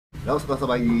ラオスサ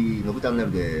バイディのぶチャンネ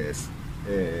ルです。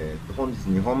本日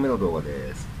2本目の動画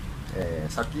です。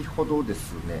先ほどで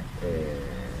すね、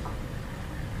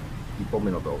1本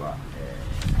目の動画、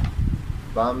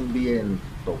バンビエン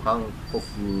と韓国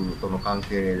との関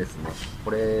係ですね、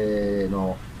これ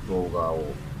の動画を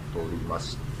撮りま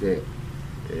して、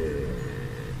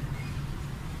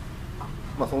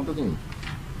その時に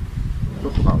ちょ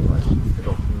っと考えたんですけ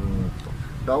ど、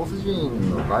ラオス人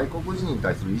の外国人に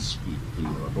対する意識っていう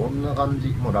のはどんな感じ、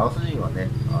もうラオス人はね、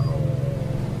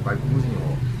外国人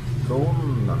をど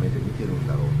んな目で見てるん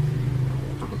だろうっていう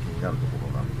のもちょっと気になるとこ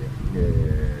ろなん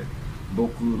で、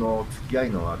僕の付き合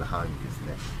いのある範囲です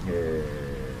ね、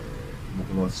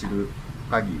僕の知る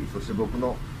限り、そして僕の、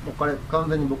もうこれ完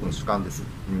全に僕の主観です。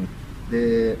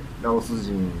で、ラオス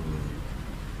人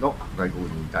の外国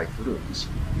人に対する意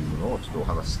識っていうのをちょっとお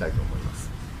話ししたいと思いま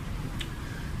す。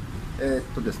で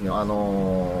すね、ラ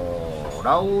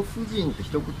オス人って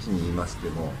一口に言いまして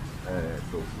も、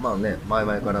前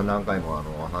々から何回も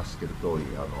話してる通り、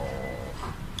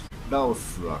ラオ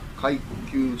スは階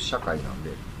級社会なん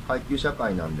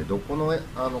で、どこの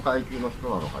階級の人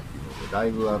なのかっていうので、だ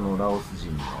いぶラオス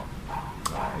人の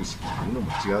意識っていうの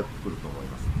も違ってくると思い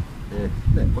ます。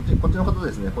で、こっちの方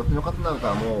ですね、こっちの方なんか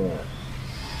はも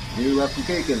う留学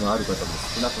経験のある方も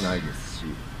少なくないですし、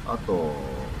あと、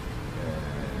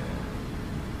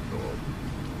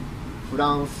フ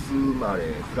ランス生まれ、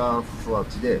フランス育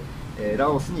ちで、ラ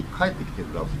オスに帰ってきてる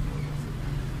ラオス人もい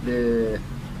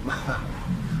ます。で、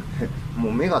も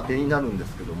う目が手になるんで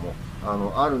すけども、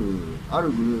あるグル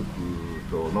ープ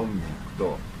と飲みに行く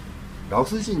と、ラオ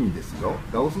ス人ですよ、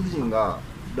ラオス人が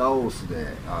ラオス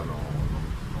で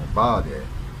バーで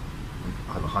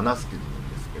話してるん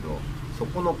ですけど、そ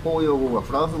この公用語が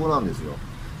フランス語なんですよ。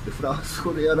で、フランス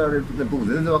語でやられるとね、僕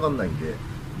全然わかんないんで、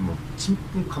もうちん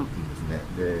ぷんかんぷんですね。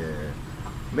で、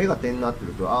目が点になって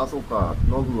ると、ああそうか、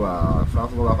ノブはフラン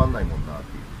ス語わかんないもんなって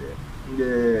言って、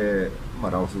で、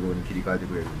ラオス語に切り替えて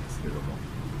くれるんですけども、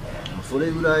それ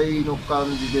ぐらいの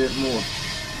感じでもうね、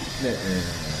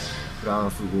フラ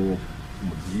ンス語をもう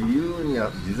自由に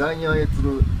自在に操る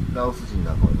ラオス人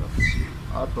だと思いますし、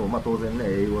あと当然ね、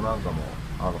英語なんかも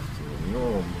普通に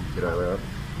ベラベ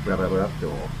ラって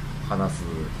話す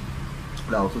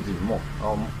ラオス人も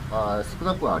少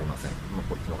なくはありません。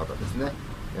こっちの方ですね。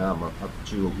あと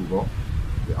中国語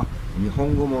で、日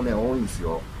本語もね多いんです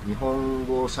よ。日本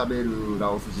語を喋るラ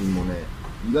オス人もね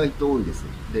意外と多いです。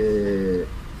で、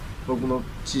僕の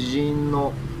知人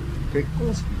の結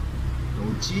婚式の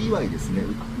打ち祝いですね、打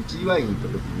ち祝いに行った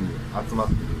時に集まっ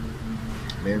てる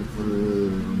メンツ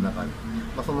の中に、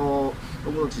その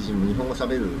僕の知人も日本語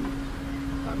喋る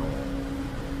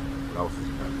ラオス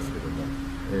人なんですけども、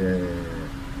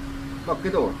け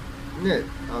どね、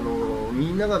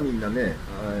みんながみんなね、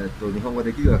日本語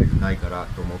できるわけじゃないから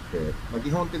と思って、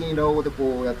基本的にラオ語で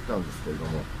こうやってたんですけれど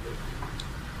も、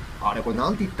これな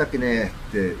んて言ったっけね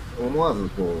って思わず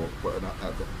こ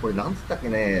れなんて言ったっけ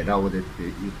ねラオ語でって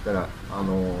言ったら、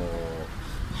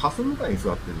ハス向かいに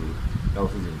座ってるラオ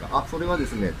ス人が、それはで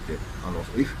すねって、っ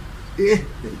て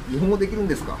日本語できるん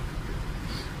ですかって。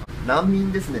難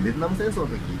民ですね、ベトナム戦争の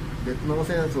時、ベトナム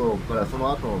戦争からそ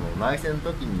の後の内戦の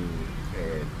時に、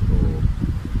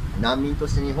難民と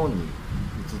して日本に移っ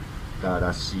た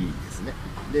らしいですね。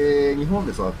で、日本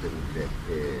で育ってるんで、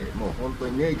もう本当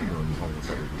にネイティブの日本語をし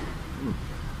ゃべる、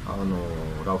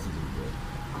ラオス人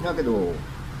で。だけど、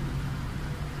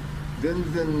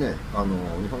全然ね、日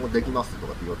本語できますと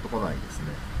かって言ってこないですね。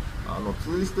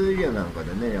ツーリストエリアなんか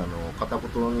でね、片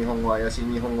言の日本語、怪しい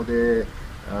日本語で、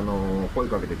声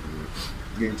かけてく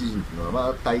る現地人っていうの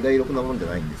は、大概ろくなもんじゃ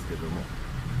ないんですけども、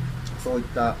そういっ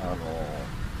た、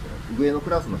上のク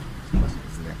ラスの人たちで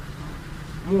すね、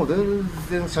もう全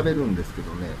然喋るんですけ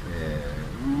どね、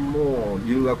もう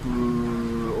留学終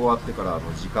わってから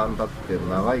時間経って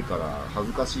長いから恥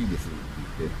ずかしいですって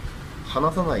言って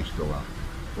話さない人が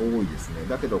多いですね。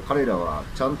だけど彼らは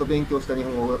ちゃんと勉強した日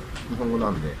本語な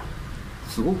んで、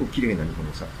すごく綺麗な日本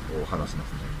語を話しま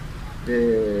すね。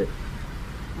で、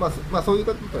そういう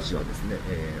方たちはですね、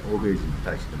欧米人に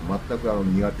対しても全く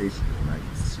苦手意識もないで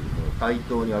すし、もう対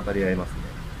等に渡り合いますね。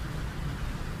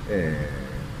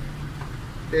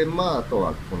で、あと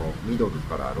はこのミドル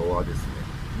からロアですね。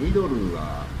ミドル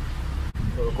は、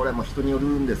これは人による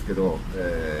んですけど、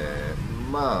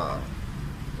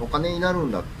お金になる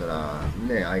んだったら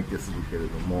ね、相手するけれど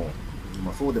も、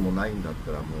そうでもないんだっ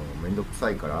たらもうめんどくさ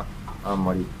いから、あん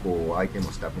まり相手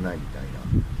もしたくないみたい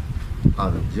な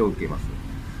感じを受けます。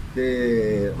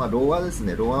で、ロアです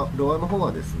ね、ロアの方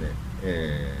はですね、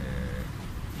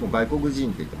もう外国人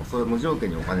って言ってもそれ無条件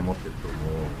にお金持ってると思う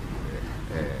の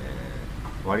で、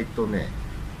割とね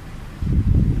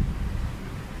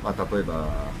まあ、例えば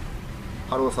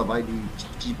ハローサバイディチ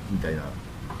ッチみたい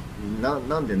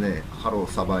なんでね、ハロ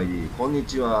ーサバイディこんに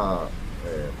ちは、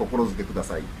心づけくだ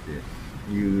さいっ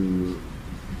ていう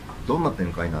どんな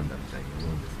展開なんだみたいに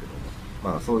思うんですけど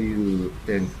も、まあ、そういう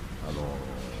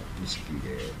意識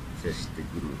で接して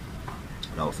くる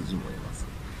ラオス人もいます。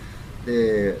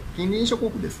で、近隣諸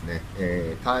国ですね、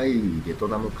タイ、ベト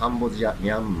ナム、カンボジア、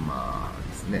ミャンマー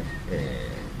ですね、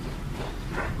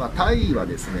まあ、タイは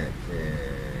ですね、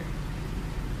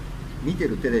見て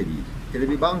るテレ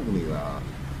ビ番組が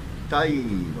タイ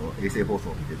の衛星放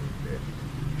送を見てるん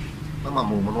で、まあ、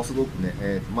ものすごくね、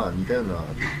まあ、似たような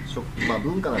まあ、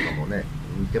文化なんかもね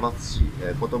似てますし、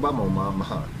言葉もまあま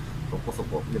あそこそ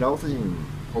こで、ラオス人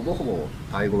ほぼほぼ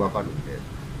タイ語わかるん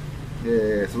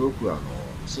ですごく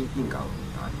親近感が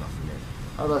ありますね。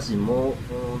ただしもう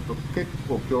結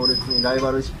構強烈にライ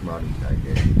バル意識もあるみたい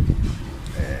で、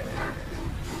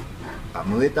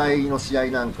ムエタイの試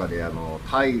合なんかで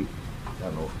タイ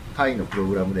のプロ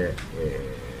グラムで、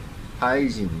タイ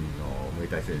人のムエ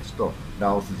タイ選手と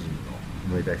ラオス人の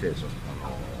ムエタイ選手の、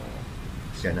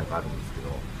試合なんかあるんですけど、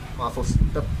まあ、そし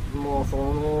たもうそ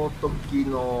の時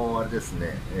のあれです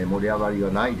ね、盛り上がり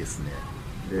はないですね。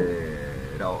で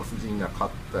ラオス人が勝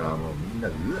ったらもうみんな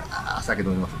でうわー酒飲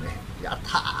みますね。やっ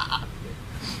たーって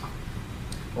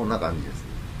こんな感じです。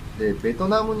でベト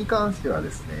ナムに関してはで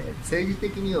すね、政治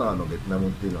的にはベトナム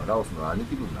っていうのはラオスの兄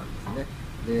貴分なんですね。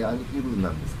で兄貴分な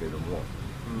んですけれども、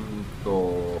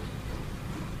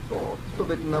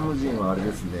ベトナム人はあれ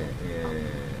ですね、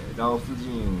ラオス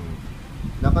人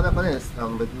なかなかね、ベ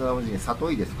トナム人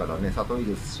里いですからね、里い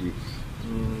ですし、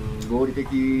合理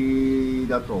的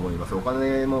だと思います。お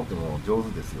金儲けも上手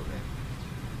ですよね。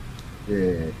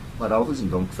で、まあ、ラオス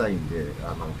人どんくさいんで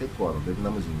結構ベト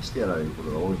ナム人にしてやられること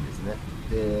が多いんですね。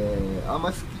であんま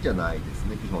り好きじゃないです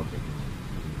ね、基本的に。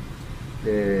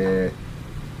で、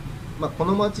まあ、こ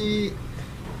の町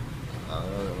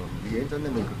ビエンチャンで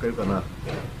も書けるかな。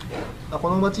こ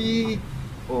の町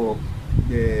を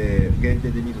限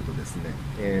定で見るとですね、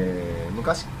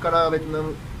昔からベトナ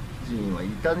ム人はい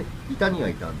たには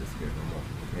いたんですけれども、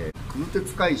空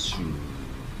鉄回収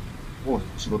を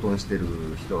仕事にしてる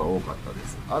人が多かったで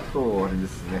す。あとあれで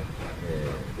すね、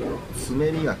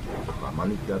爪磨きとかマ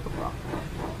ニキュアとか、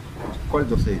これ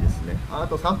女性ですね。あ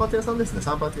と散髪屋さんですね。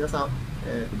散髪屋さん、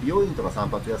美容院とか散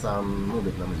髪屋さんも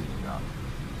ベトナム人が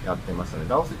やってましたね。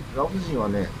ラオス人は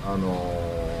ね、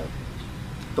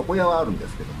床屋はあるんで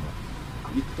すけども、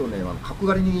行くとね、角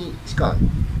刈りにしか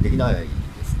できないで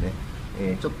すね。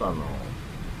ちょっとなんだろ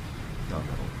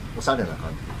う、おしゃれな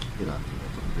感じで切ってなんていうの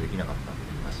はちょっとできなかったんで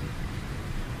昔。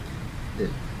で、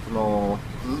その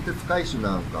空鉄回収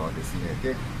なんかはですね、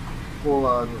結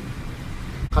構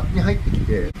勝手に入ってき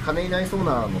て金いないそう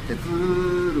な鉄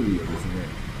類をですね、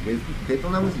ベ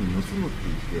トナム人に盗むって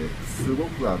言って、すご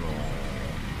くま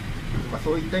あ、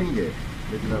そういった意味で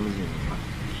ベトナム人が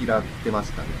嫌ってま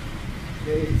したね。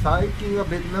で最近は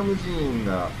ベトナム人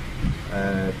が、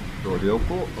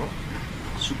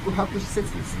宿泊施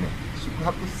設ですね。宿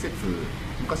泊施設、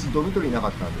昔ドミトリーなか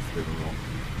ったんですけれども、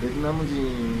ベトナム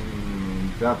人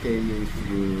が経営す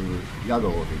る宿で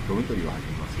ドミトリーが入っ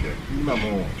てまして、今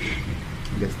もう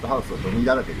ゲストハウスはドミ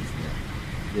だらけです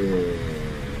ね。で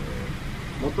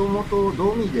もともと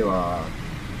ドミでは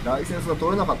ライセンスが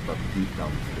取れなかったって言った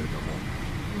んですけれど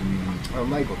も、う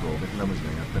まいことをベトナム人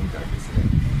がやったみたいですね。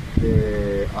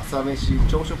で朝飯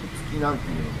朝食付きなんて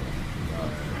いうのも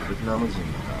ベトナム人が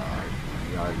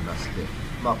やりまして、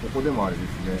まあ、ここでもあれで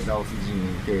すね、ラオス人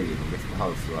経営のゲストハ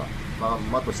ウスはまん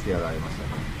まとしてやられましたね。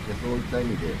でそういった意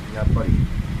味でやっぱり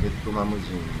ベトナム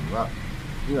人には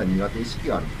苦手意識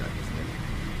があるみたいです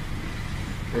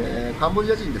ね。カンボ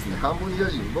ジア人ですね。カンボジア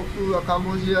人、僕はカン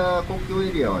ボジア国境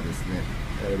エリアはですね、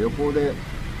旅行で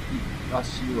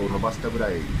足を伸ばしたぐら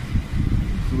い、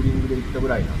ツーリングで行ったぐ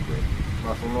らいなんで、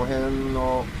まあ、その辺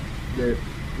ので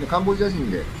カンボジア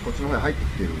人でこっちの方に入って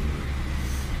きてる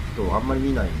人をあんまり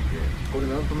見ないんで、これ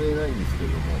何とも言えないんですけれ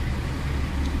ども、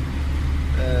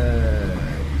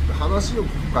話を聞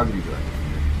く限りではです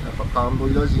ね、やっぱカンボ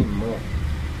ジア人も、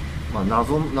まあ、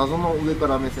謎の上か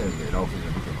ら目線でラオス人が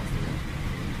見てますね。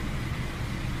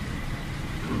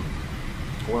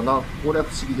これは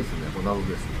不思議ですね。これ謎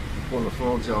ですね。今度そ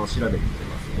のうち調べてみて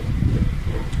ますね。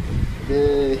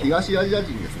で東アジア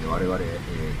人ですね。我々、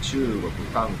中国、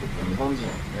韓国、日本人、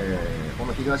こ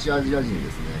の東アジア人で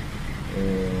すね、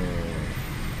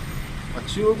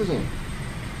中国人、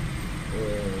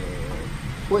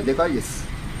声でかいです。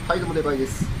態度もでかいで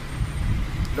す。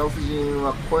ラオス人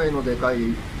は声のでかい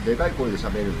声で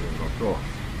喋るのと、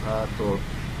あと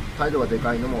態度がで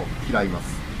かいのも嫌いま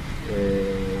す。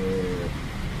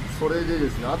それでで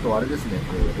すね、あとあれですね、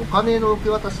お金の受け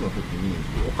渡しの時に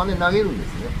お金投げるんです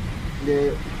ね。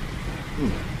で、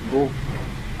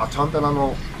チャンタラ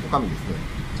のおかみですね。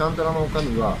チャンタラのおか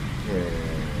みは、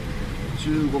中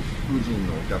国人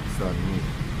のお客さんに、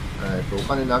お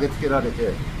金投げつけられ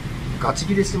てガチ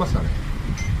切れしてましたね。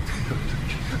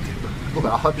僕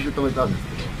は慌てて止めたんです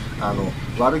け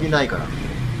ど、悪気ないから。で、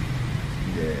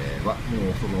もう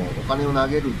そのお金を投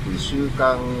げるっていう習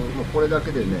慣、もうこれだ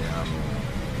けでね、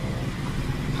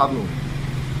多分、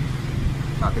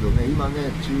けどね、今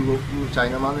ね、チャ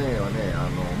イナマネーはね、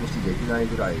無視できない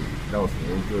ぐらいラオスの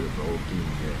影響力が大きいん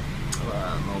で、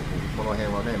この辺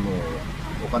はね、もう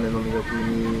お金の魅力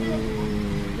に、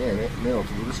ね、目をつ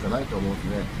ぶるしかないと思うんです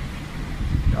ね。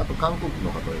あと韓国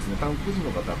の方ですね、韓国人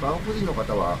の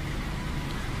方は、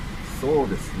そう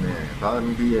ですね、バ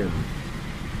ンビエン、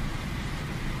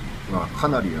か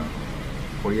なり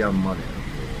コリアンマネーを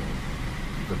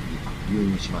時流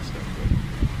入しましたので、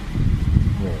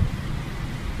も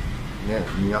うね、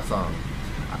皆さん、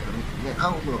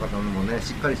韓国の方もね、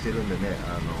しっかりしてるんでね、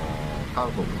韓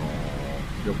国の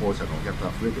旅行者のお客さ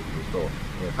んが増えてくると、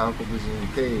韓国人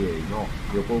経営の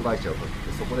旅行会社を取っ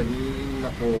て、そこでみん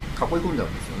なこう囲い込んじゃう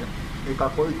んですよね。で、囲い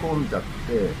込んじゃっ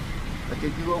て、結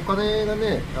局お金が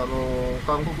ね、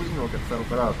韓国人のお客さん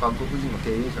から韓国人の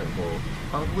経営者にこう、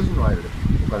韓国人の間で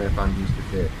お金が還流し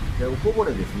てて、で、おこぼ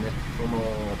れですね、その、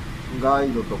ガ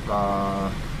イドとか、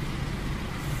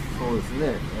そうです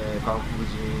ね、韓国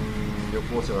人旅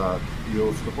行者が利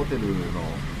用するホテルの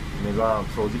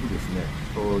掃除機ですね、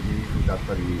掃除機だっ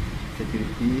たり、セキュリ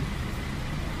テ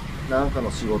ィなんか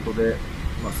の仕事で、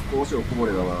少しおこぼ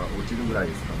れが落ちるぐらい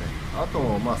ですかね。あと、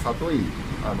里井、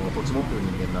土地持ってる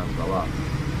人間なんかは、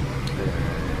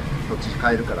土地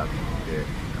買えるからって言って、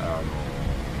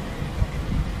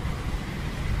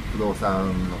不動産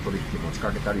の取引持ち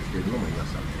かけたりしているのもいま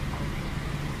したね。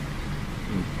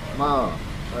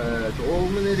おお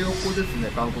むね良好ですね、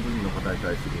韓国人の方に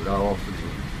対するラオス人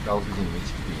の意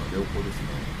識というのは良好です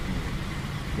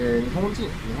ね。日本人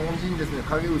ですね、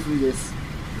影薄いです。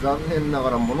残念なが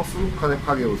らものすごく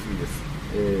影薄いです。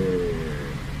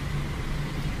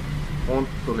ほん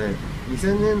とね、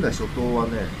2000年代初頭は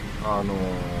ね、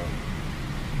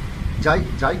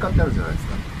JICA ってあるじゃないです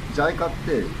か。JICA っ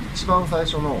て一番最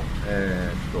初の、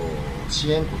支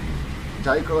援国、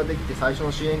JICA ができて最初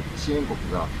の支援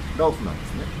国がラオスなんで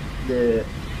すね。で、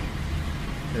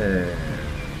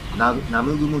ナ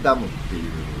ムグムダムっていう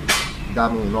ダ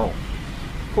ムの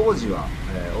工事は、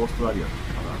オーストラリア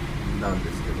なん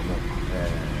ですけども、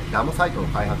ダムサイトの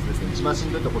開発ですね、一番し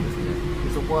んどいところですね。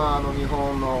でそこは日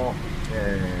本がやってるん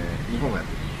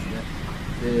で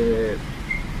すね。で、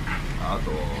あ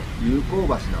と友好橋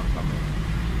なんかも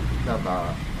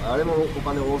あれもお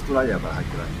金オーストラリアから入っ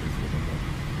てないんですけ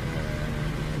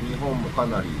ども、日本もか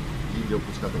なり尽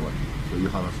力したという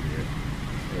話で、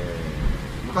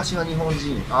昔は日本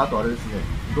人、あとあれですね、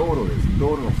道路の敷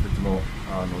設も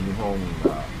日本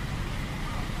が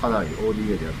かなり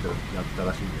ODA でやった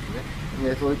らしいんですね。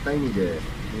でそういった意味で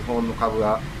日本人の株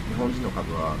は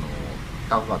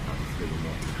高かったんですけど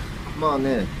も、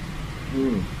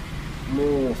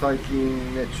もう最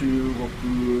近ね、中国、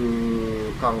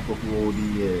韓国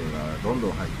ODA がどんど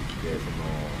ん入ってきて、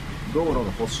道路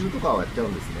の補修とかはやっちゃう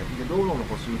んですね。で道路の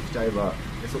補修しちゃえば、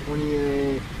そこ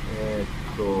に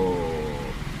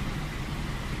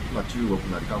中国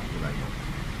なり韓国なりの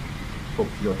国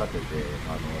旗を立てて、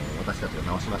私たちが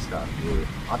直しましたっていう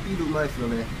アピールうまいですよ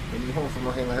ね。日本そ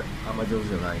の辺があんまり上手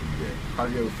じゃないんで、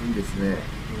影が薄いですね。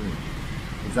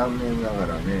残念なが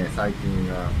らね、最近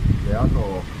が。で、あ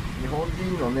と、日本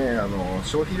人のね、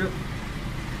消費力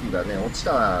がね、落ち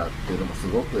たっていうのもす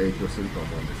ごく影響してると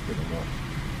思うんですけども、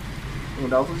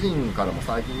ラオス人からも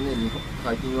最近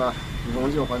は日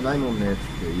本人お金ないもんねって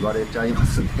言われちゃいま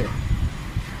すね。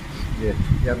で、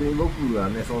逆に僕は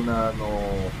ね、そんな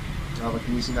気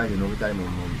にしないで飲みたいも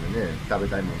の飲んでね、食べ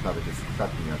たいもの食べて好き勝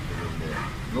手にやってるんで、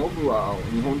ノブは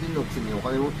日本人のくせにお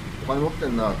金持って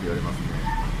んなって言われますね。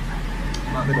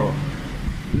けど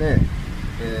ね、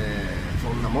そ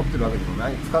んな持ってるわけでもな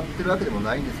い、使ってるわけでも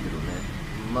ないんですけどね、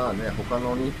他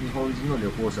の日本人の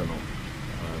旅行者の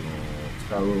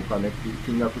使うお金っていう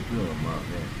金額っていうの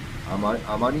は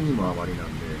あまりにもあまりなん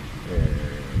で、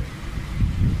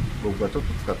僕はちょっ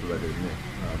と使っただけでね、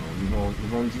日本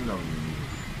人なのに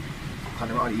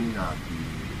金回りいいなってい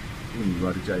うふうに言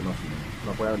われちゃいますね。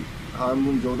これは半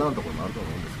分冗談のところもあると思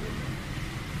うんですけど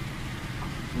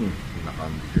ね。こんな感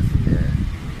じですね。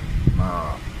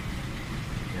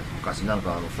昔なん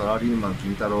かサラリーマン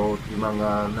金太郎っていう漫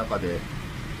画の中で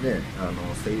ね、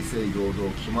正々堂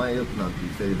々気前よくなんてい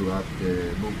うセリフがあっ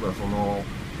て、僕はその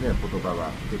言葉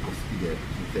が結構好きで、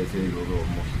低生労働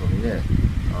も人にね、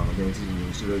現地人に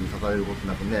後ろ指さされること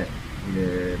なくね、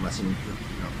で、進出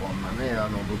こんなね、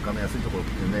物価の安いところっ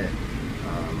てね、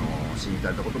死に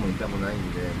たいたことも痛くない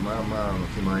んで、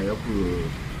気前よく、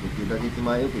できるだけ気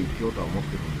前よく生きようとは思っ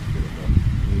てるんですけど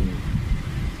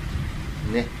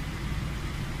も、ね、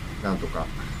なんとか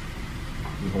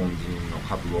日本人の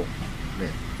株をね、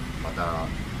また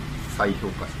再評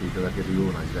価していただけるよ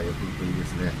うな時代が来るといいで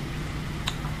すね。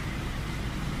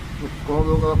この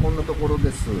動画はこんなところ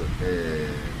です。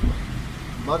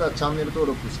まだチャンネル登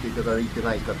録していただいて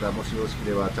ない方、もしよろしけ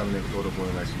ればチャンネル登録お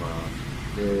願いしま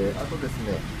す。で、あとです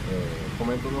ね、コ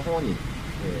メントの方に、リ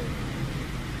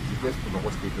クエスト残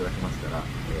していただきましたら、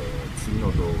次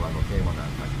の動画のテーマなん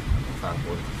かに参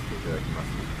考にさせていただきます。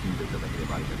聞いていただけれ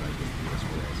ばありがたいです。よろし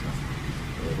くお願いしま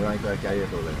す。ご覧いただきありが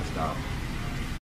とうございました。